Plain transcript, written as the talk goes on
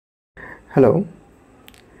Hello,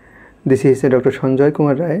 this is Dr. Sanjay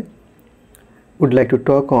Kumar Rai. Would like to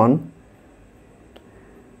talk on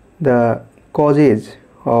the causes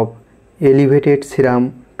of elevated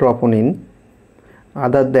serum troponin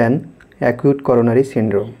other than acute coronary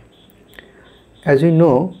syndrome. As we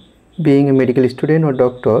know, being a medical student or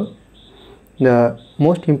doctor, the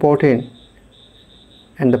most important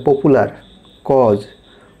and the popular cause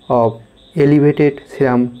of elevated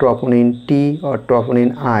serum troponin T or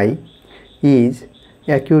troponin I is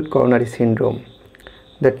acute coronary syndrome.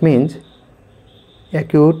 That means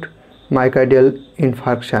acute myocardial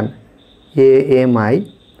infarction,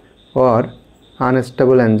 AMI, or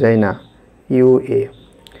unstable angina, UA.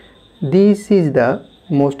 This is the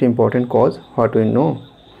most important cause, what we know,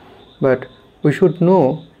 but we should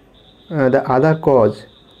know the other cause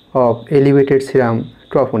of elevated serum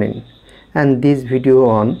troponin, and this video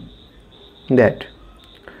on that.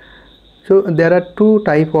 So there are two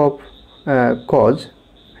type of cause,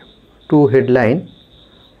 two headline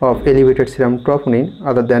of elevated serum troponin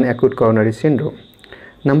other than acute coronary syndrome.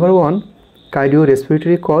 Number one,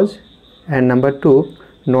 cardiorespiratory cause, and number two,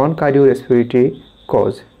 non-cardiorespiratory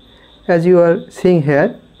cause. As you are seeing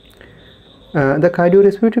here, the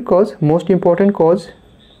cardiorespiratory cause, most important cause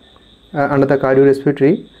under the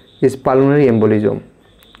cardiorespiratory is pulmonary embolism.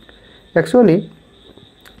 Actually,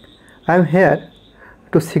 I am here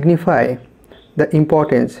to signify the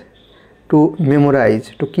importance to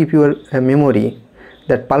memorize, to keep your memory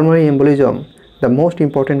that pulmonary embolism, the most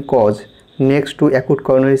important cause next to acute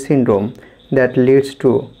coronary syndrome that leads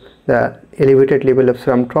to the elevated level of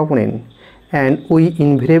serum troponin, and we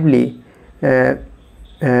invariably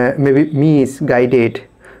maybe misguided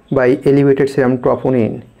by elevated serum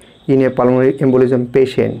troponin in a pulmonary embolism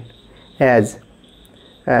patient as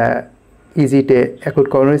is it a acute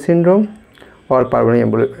coronary syndrome or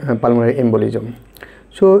pulmonary embolism.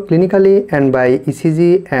 So clinically and by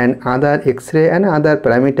ECG and other X-ray and other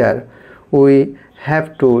parameter, we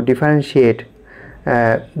have to differentiate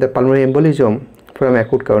the pulmonary embolism from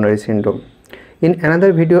acute coronary syndrome. In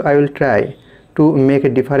another video, I will try to make a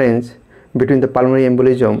difference between the pulmonary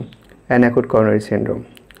embolism and acute coronary syndrome.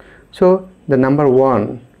 So the number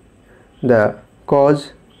one, the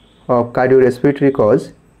cause of cardiorespiratory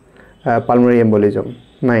cause, pulmonary embolism,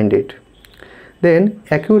 mind it. Then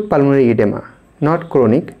acute pulmonary edema, not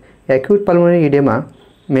chronic. Acute pulmonary edema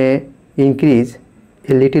may increase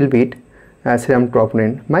a little bit serum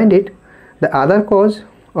troponin, mind it. The other cause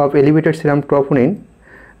of elevated serum troponin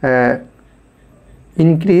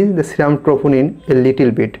increase the serum troponin a little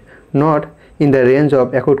bit, not in the range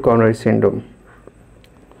of acute coronary syndrome.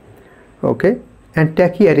 Okay, and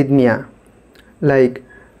tachyarrhythmia like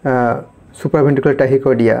supraventricular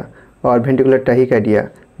tachycardia or ventricular tachycardia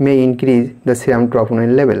may increase the serum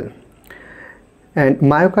troponin level. And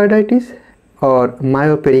myocarditis or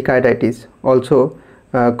myopericarditis also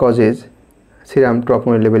causes serum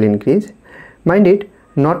troponin level increase, mind it,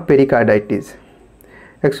 not pericarditis.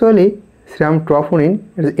 Actually, serum troponin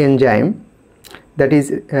is an enzyme that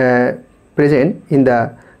is present in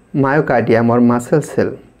the myocardium or muscle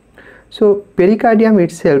cell. So pericardium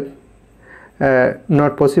itself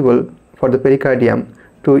not possible for the pericardium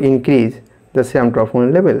to increase the serum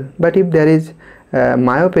troponin level, but if there is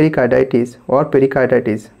myopericarditis or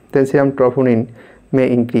pericarditis, then serum troponin may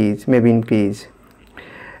be increased.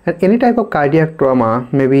 And any type of cardiac trauma,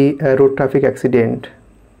 maybe a road traffic accident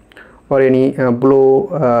or any blow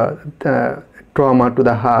trauma to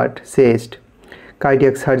the heart, chest,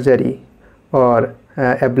 cardiac surgery or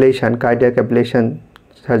ablation, cardiac ablation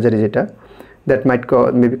surgery that might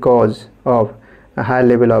maybe cause of a higher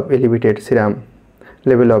level of elevated serum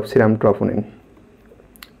troponin.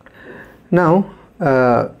 Now,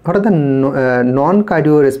 what are the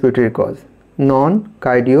non-cardiorespiratory cause?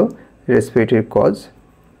 Non-cardiorespiratory cause.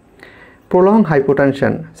 Prolonged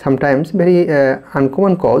hypotension, sometimes very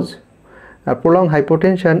uncommon cause. Prolonged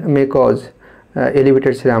hypotension may cause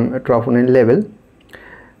elevated serum troponin level,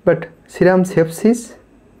 but serum sepsis,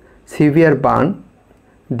 severe burn,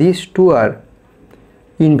 these two are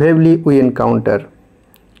invariably we encounter.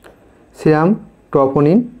 Serum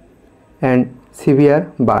troponin and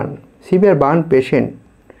severe burn. Severe burn patient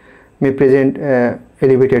may present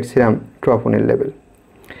elevated serum troponin level,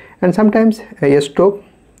 and sometimes a stroke,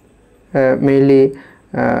 mainly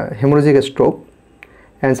hemorrhagic stroke,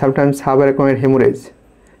 and sometimes subarachnoid hemorrhage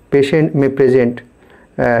patient may present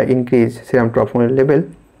increased serum troponin level.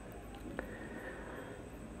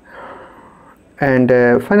 And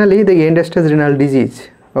finally, the end-stage renal disease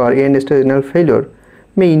or end-stage renal failure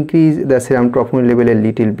may increase the serum troponin level a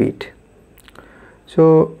little bit.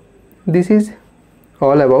 So this is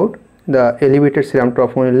all about the elevated serum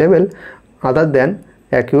troponin level other than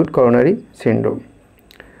acute coronary syndrome.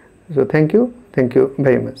 So thank you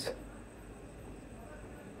very much.